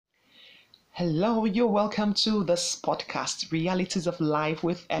Hello, you're welcome to this podcast, Realities of Life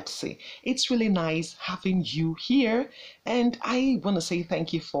with Epsi. It's really nice having you here, and I want to say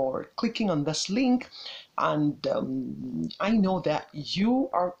thank you for clicking on this link. And I know that you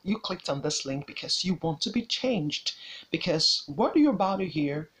clicked on this link because you want to be changed. Because what you're about to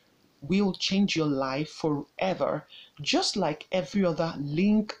hear will change your life forever, just like every other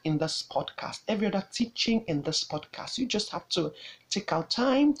link in this podcast, every other teaching in this podcast. You just have to take out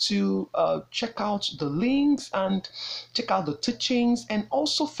time to check out the links and check out the teachings, and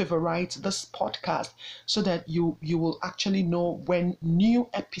also favorite this podcast so that you will actually know when new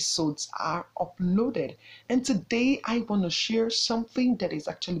episodes are uploaded. And today I want to share something that is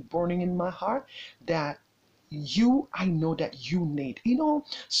actually burning in my heart that I know that you need.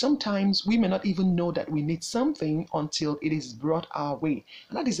 Sometimes we may not even know that we need something until it is brought our way.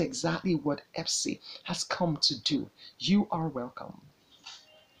 And that is exactly what FC has come to do. You are welcome.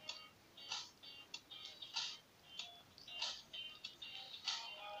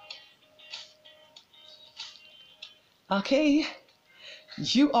 Okay,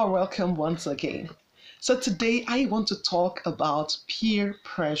 you are welcome once again. So today I want to talk about peer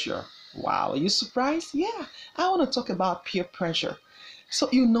pressure. Wow, are you surprised? Yeah, I want to talk about peer pressure. So,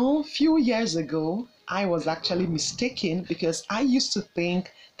 few years ago, I was actually mistaken because I used to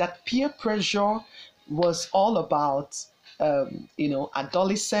think that peer pressure was all about,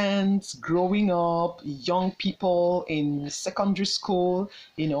 adolescents growing up, young people in secondary school,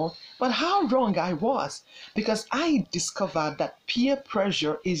 But how wrong I was, because I discovered that peer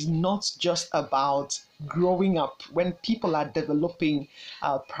pressure is not just about growing up when people are developing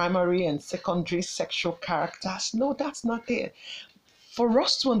primary and secondary sexual characters. No, that's not it. For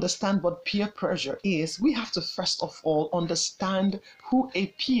us to understand what peer pressure is, we have to first of all understand who a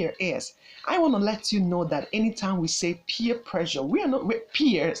peer is. I want to let you know that anytime we say peer pressure, we are not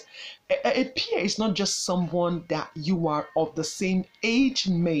peers. A peer is not just someone that you are of the same age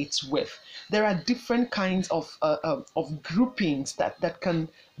mates with. There are different kinds of groupings that can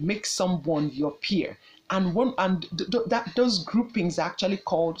make someone your peer, and those groupings are actually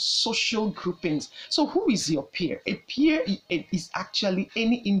called social groupings. So who is your peer? A peer is actually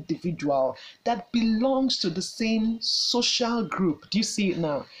any individual that belongs to the same social group. Do you see it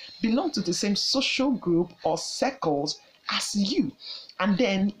now? Belong to the same social group or circles as you, and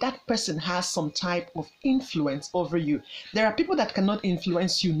then that person has some type of influence over you. There are people that cannot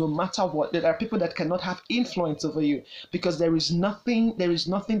influence you no matter what. There are people that cannot have influence over you because there is nothing that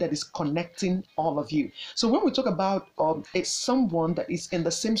is connecting all of you. So when we talk about it's someone that is in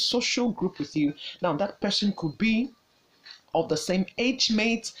the same social group with you, now that person could be of the same age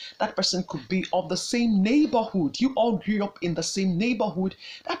mate, that person could be of the same neighborhood. You all grew up in the same neighborhood.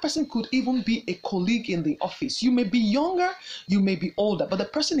 That person could even be a colleague in the office. You may be younger, you may be older, but the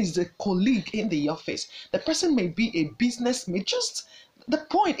person is a colleague in the office. The person may be a businessmate. Just the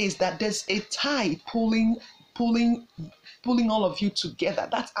point is that there's a tie pulling all of you together.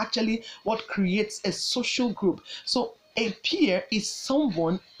 That's actually what creates a social group. So a peer is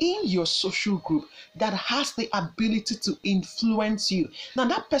someone in your social group that has the ability to influence you. Now,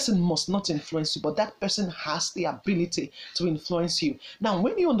 that person must not influence you, but that person has the ability to influence you. Now,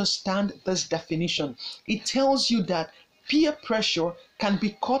 when you understand this definition, it tells you that peer pressure can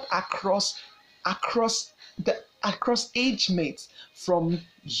be caught across age mates, from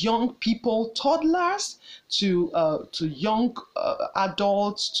young people, toddlers, to young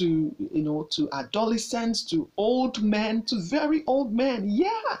adults, to adolescents, to old men, to very old men.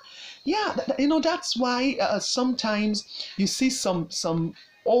 Yeah. That's why sometimes you see some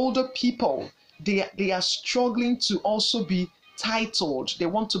older people. They are struggling to also be titled. They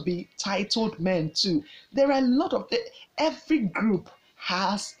want to be titled men too. There are a lot of every group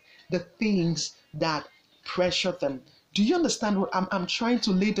has the things that pressure them. Do you understand what I'm trying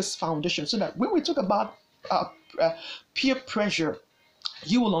to lay this foundation so that when we talk about uh, uh, peer pressure,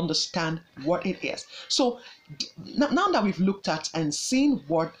 you will understand what it is. So now that we've looked at and seen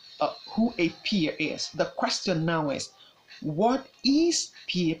who a peer is, the question now is, what is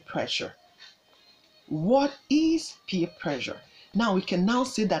peer pressure? What is peer pressure? Now we can now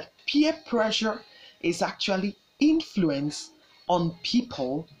say that peer pressure is actually influence on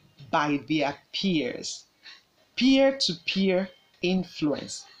people by their peers. Peer-to-peer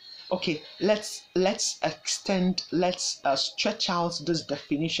influence. Okay, let's stretch out this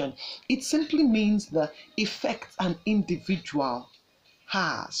definition. It simply means the effect an individual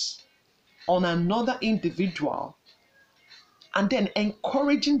has on another individual, and then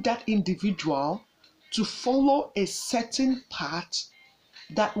encouraging that individual to follow a certain path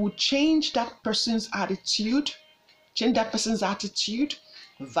that will change that person's attitude,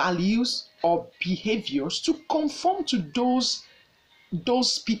 values or behaviors to conform to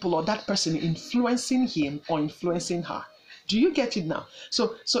those people or that person influencing him or influencing her. Do you get it now?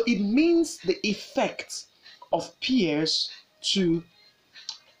 So it means the effect of peers to,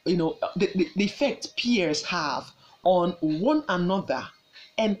 the effect peers have on one another,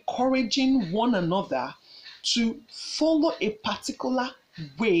 encouraging one another to follow a particular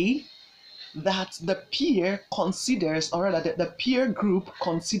way that the peer considers, or rather the peer group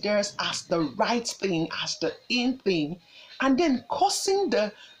considers as the right thing, as the in thing, and then causing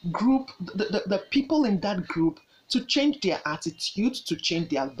the group, the people in that group to change their attitude, to change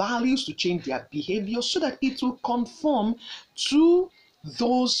their values, to change their behavior so that it will conform to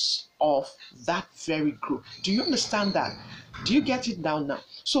those of that very group. Do you understand that? Do you get it down now?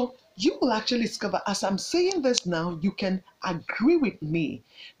 So you will actually discover, as I'm saying this now, you can agree with me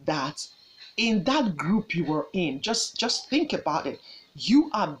that in that group you were in, just think about it. You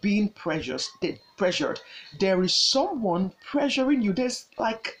are being pressured. There is someone pressuring you. There's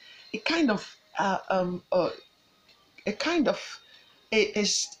like a kind of a kind of a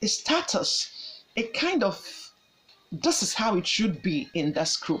status, a kind of, this is how it should be in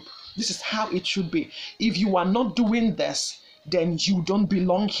this group. This is how it should be. If you are not doing this, then you don't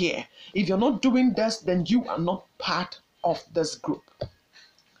belong here. If you're not doing this, then you are not part of this group.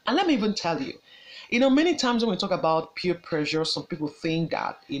 And let me even tell you, many times when we talk about peer pressure, some people think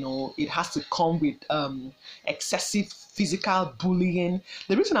that, it has to come with excessive physical bullying.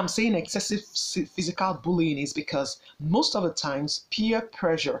 The reason I'm saying excessive physical bullying is because most of the times peer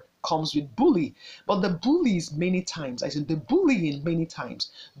pressure comes with bully, but the bullies many times, I said the bullying many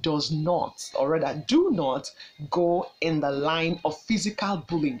times does not, or rather do not go in the line of physical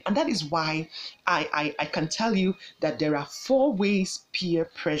bullying. And that is why I can tell you that there are 4 ways peer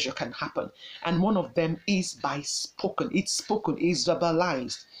pressure can happen, and one of them is by spoken. It's spoken, it's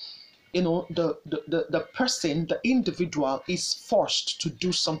verbalized. The person, the individual is forced to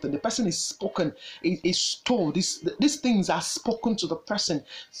do something. The person is spoken, is told. These things are spoken to the person.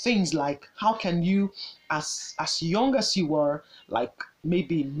 Things like, how can you, as young as you were, like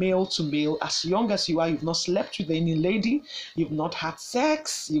maybe male to male, as young as you are, you've not slept with any lady, you've not had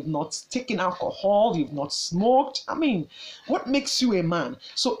sex, you've not taken alcohol, you've not smoked. I mean, what makes you a man?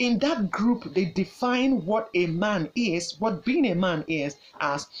 So in that group, they define what a man is, what being a man is,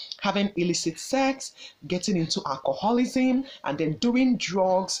 as having illicit sex, getting into alcoholism, and then doing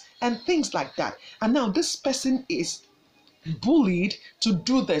drugs and things like that. And now this person is bullied to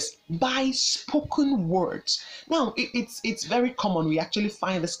do this by spoken words. Now it's very common. We actually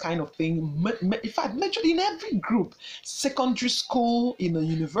find this kind of thing, in fact, mentioned in every group, secondary school, in the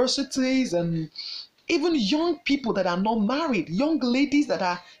universities, and even young people that are not married, young ladies that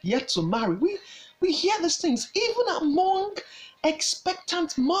are yet to marry. We hear these things even among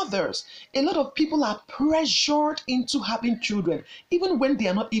expectant mothers. A lot of people are pressured into having children, even when they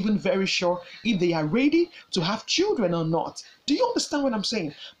are not even very sure if they are ready to have children or not. Do you understand what I'm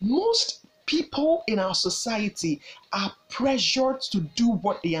saying? Most people in our society are pressured to do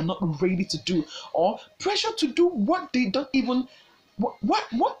what they are not ready to do, or pressured to do what they don't even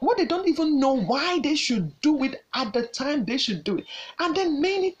what they don't even know why they should do it at the time they should do it. And then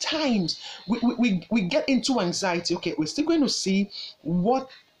many times we get into anxiety. Okay, we're still going to see what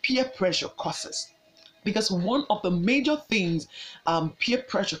peer pressure causes, because one of the major things peer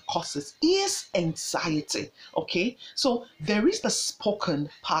pressure causes is anxiety. Okay, so there is the spoken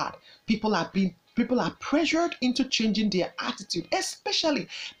part. People are pressured into changing their attitude. Especially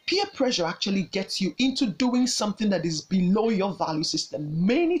peer pressure actually gets you into doing something that is below your value system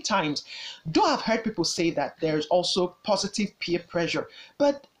many times. Though I've heard people say that there's also positive peer pressure,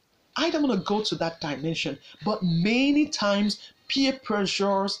 but I don't want to go to that dimension. But many times peer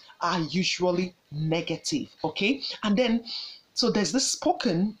pressures are usually negative. Okay, and then so there's this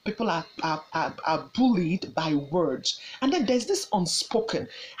spoken, people are bullied by words. And then there's this unspoken.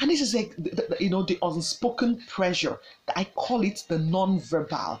 And this is the unspoken pressure. I call it the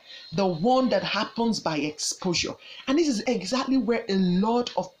non-verbal, the one that happens by exposure. And this is exactly where a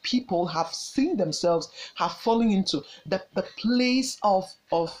lot of people have seen themselves, have fallen into the place of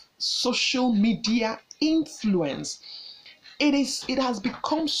social media influence. It has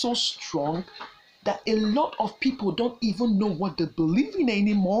become so strong that a lot of people don't even know what they believe in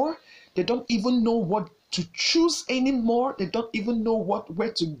anymore. They don't even know what to choose anymore. They don't even know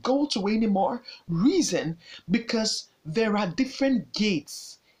where to go to anymore. Reason, because there are different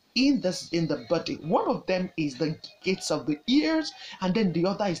gates in the body. One of them is the gates of the ears, and then the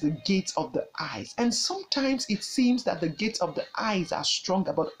other is the gates of the eyes. And sometimes it seems that the gates of the eyes are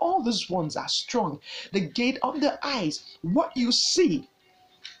stronger, but all these ones are strong. The gate of the eyes, what you see,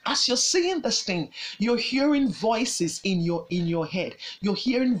 As you're seeing this thing, you're hearing voices in your head, you're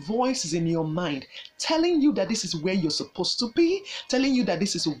hearing voices in your mind telling you that this is where you're supposed to be, telling you that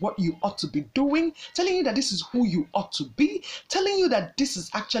this is what you ought to be doing, telling you that this is who you ought to be, telling you that this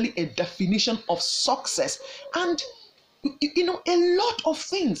is actually a definition of success. And a lot of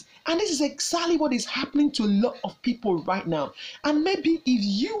things, and this is exactly what is happening to a lot of people right now. And maybe if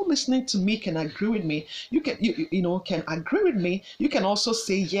you listening to me can agree with me, you can agree with me. You can also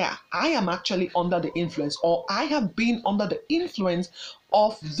say, yeah, I am actually under the influence, or I have been under the influence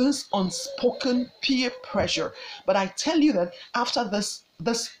of this unspoken peer pressure. But I tell you that after this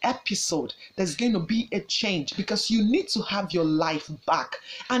episode, there's going to be a change, because you need to have your life back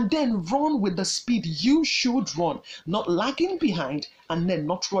and then run with the speed you should run, not lagging behind, and then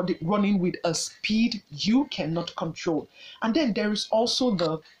not running with a speed you cannot control. And then there is also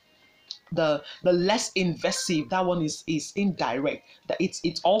the less invasive. That one is indirect, that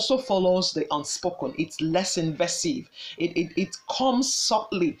it also follows the unspoken. It's less invasive. It comes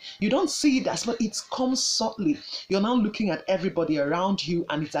subtly. You don't see it as, but it comes subtly. You're now looking at everybody around you,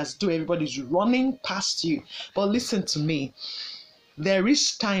 and it's as though everybody's running past you. But listen to me, there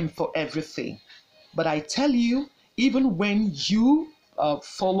is time for everything. But I tell you, even when you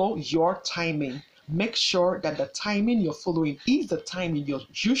follow your timing, make sure that the timing you're following is the timing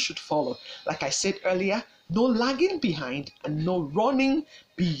you should follow. Like I said earlier, no lagging behind and no running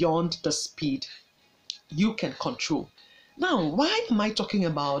beyond the speed you can control. Now, why am I talking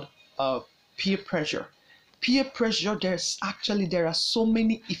about peer pressure? Peer pressure, there are so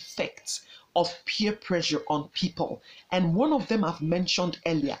many effects of peer pressure on people, and one of them I've mentioned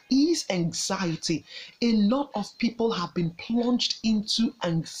earlier is anxiety. A lot of people have been plunged into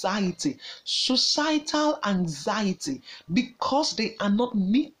anxiety, societal anxiety, because they are not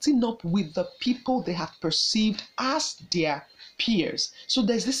meeting up with the people they have perceived as their peers. So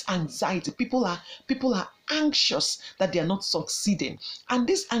there's this anxiety. People are anxious that they are not succeeding, and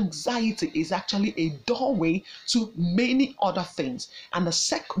this anxiety is actually a doorway to many other things. And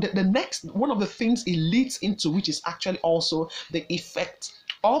the next one of the things it leads into, which is actually also the effect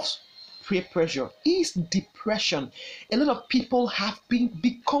of peer pressure, is depression. A lot of people have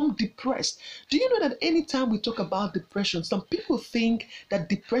become depressed. Do you know that anytime we talk about depression, some people think that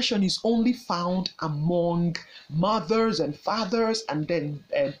depression is only found among mothers and fathers, and then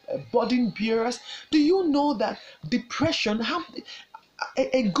burden bearers? Do you know that depression have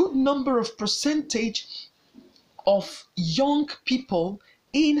a good number of percentage of young people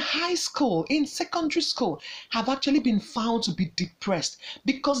in high school, in secondary school, have actually been found to be depressed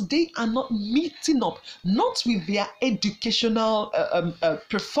because they are not meeting up, not with their educational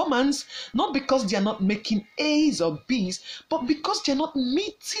performance, not because they are not making A's or B's, but because they are not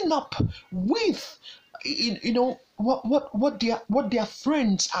meeting up with what their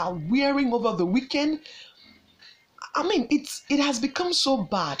friends are wearing over the weekend. I mean, it has become so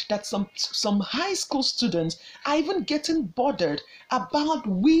bad that some high school students are even getting bothered about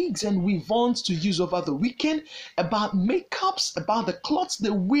wigs and weave-ons to use over the weekend, about makeups, about the clothes they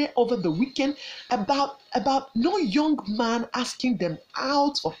wear over the weekend, about no young man asking them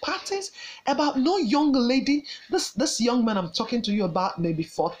out for parties, about no young lady, this young man I'm talking to you about, maybe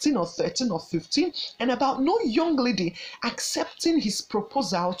 14 or 13 or 15, and about no young lady accepting his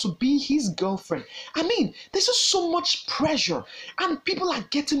proposal to be his girlfriend. I mean, there's just so much pressure, and people are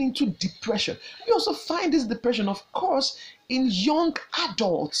getting into depression. We also find this depression, of course, in young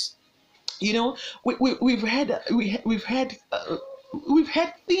adults. We've heard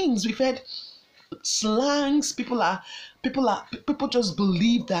things, we've heard slangs. People just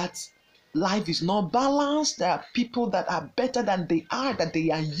believe that life is not balanced. There are people that are better than they are, that they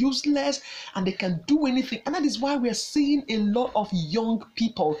are useless and they can do anything. And that is why we are seeing a lot of young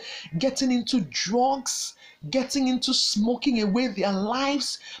people getting into drugs, getting into smoking away their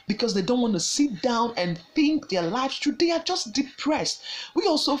lives because they don't want to sit down and think their lives through. They are just depressed. We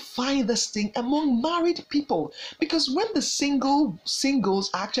also find this thing among married people, because when the singles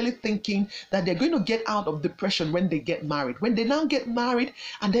are actually thinking that they're going to get out of depression when they get married, when they now get married,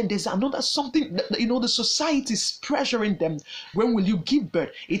 and then there's another something that, the society is pressuring them. When will you give birth?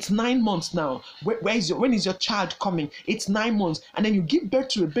 It's 9 months now. When is your child coming? It's 9 months. And then you give birth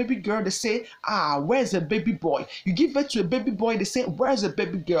to a baby girl, they say, where's the baby boy? You give birth to a baby boy, they say, where's the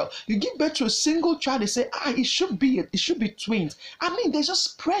baby girl? You give birth to a single child, they say, it should be twins. I mean, there's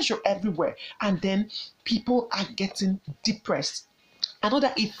just pressure everywhere, and then people are getting depressed.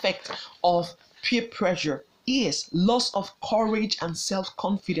 Another effect of peer pressure is loss of courage and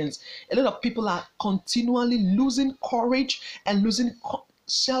self-confidence. A lot of people are continually losing courage and losing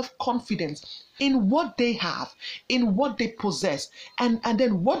self-confidence. in what they have, in what they possess. And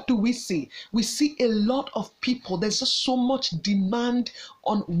then what do we see? We see a lot of people, there's just so much demand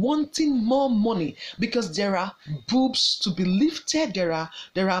on wanting more money because there are boobs to be lifted, there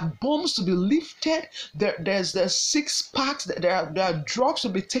are bombs to be lifted, there's six packs, there are drugs to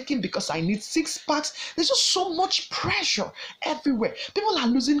be taken because I need six packs. There's just so much pressure everywhere. People are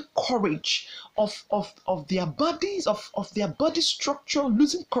losing courage of their bodies, of their body structure,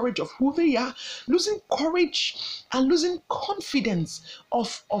 losing courage of who they are, losing courage and losing confidence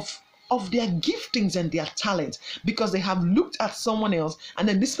of their giftings and their talents because they have looked at someone else and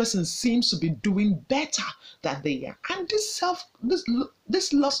then this person seems to be doing better than they are. And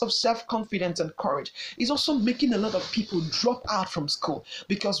this loss of self-confidence and courage is also making a lot of people drop out from school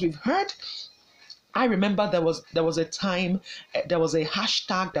because we've heard. I remember there was a time, there was a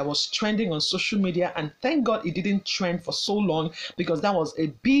hashtag that was trending on social media, and thank God it didn't trend for so long because that was a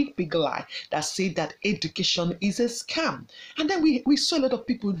big lie that said that education is a scam. And then we saw a lot of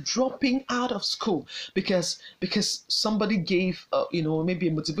people dropping out of school because somebody gave maybe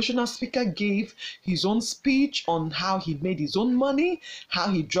a motivational speaker gave his own speech on how he made his own money, how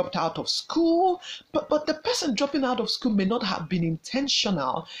he dropped out of school. But the person dropping out of school may not have been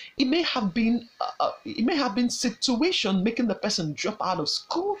intentional. It may have been situation making the person drop out of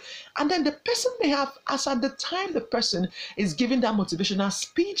school, and then the person may have, as at the time the person is giving that motivational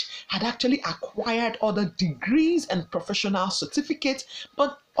speech, had actually acquired other degrees and professional certificates,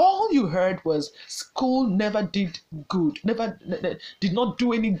 but all you heard was school never did good, did not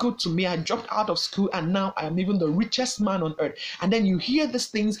do any good to me. I dropped out of school and now I am even the richest man on earth. And then you hear these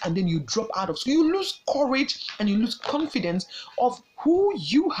things and then you drop out of school. You lose courage and you lose confidence of who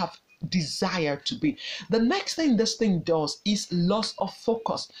you have desire to be. The next thing this thing does is loss of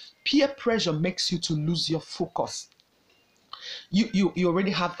focus. Peer pressure makes you to lose your focus. You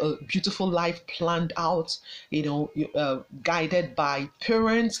already have a beautiful life planned out, guided by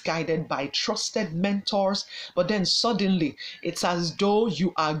parents, guided by trusted mentors, but then suddenly it's as though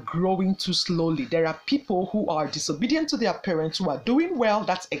you are growing too slowly. There are people who are disobedient to their parents who are doing well.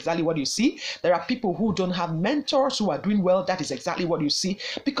 That's exactly what you see. There are people who don't have mentors who are doing well. That is exactly what you see,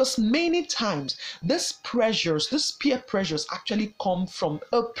 because many times these peer pressures actually come from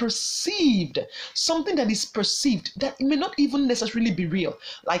a perceived, something that is perceived that may not even necessarily be real.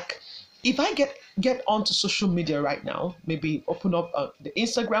 Like if I get onto social media right now, maybe open up the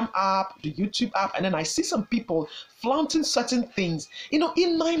Instagram app, the YouTube app, and then I see some people flaunting certain things, in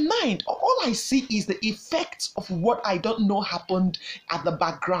my mind, all I see is the effects of what I don't know happened at the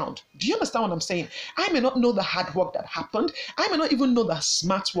background. Do you understand what I'm saying? I may not know the hard work that happened. I may not even know the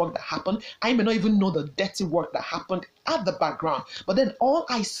smart work that happened. I may not even know the dirty work that happened at the background. But then all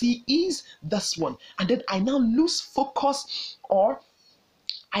I see is this one. And then I now lose focus, or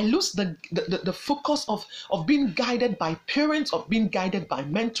I lose the focus of being guided by parents, of being guided by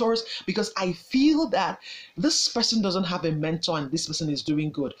mentors, because I feel that this person doesn't have a mentor and this person is doing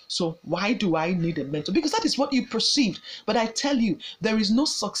good. So why do I need a mentor? Because that is what you perceived. But I tell you, there is no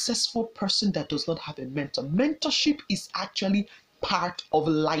successful person that does not have a mentor. Mentorship is actually part of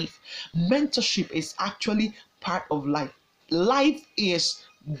life. Mentorship is actually part of life. Life is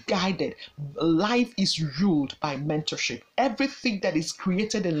guided. Life is ruled by mentorship. Everything that is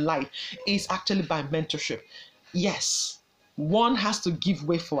created in life is actually by mentorship. Yes, one has to give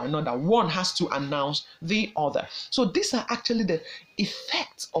way for another. One has to announce the other. So these are actually the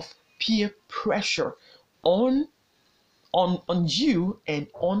effects of peer pressure on you and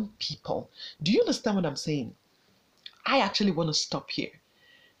on people. Do you understand what I'm saying? I actually want to stop here.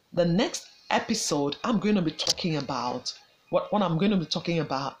 The next episode, I'm going to be talking about what I'm going to be talking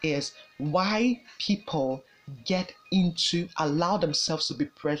about is why people allow themselves to be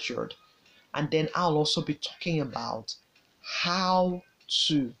pressured. And then I'll also be talking about how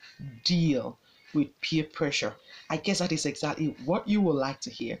to deal with peer pressure. I guess that is exactly what you would like to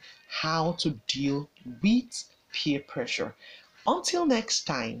hear, how to deal with peer pressure. Until next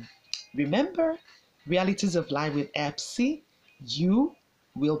time, remember, realities of life with Epsi, you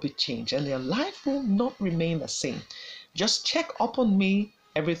will be changed and your life will not remain the same. Just check up on me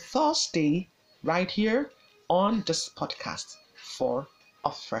every Thursday right here on this podcast for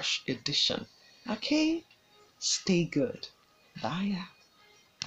a fresh edition. Okay? Stay good. Bye.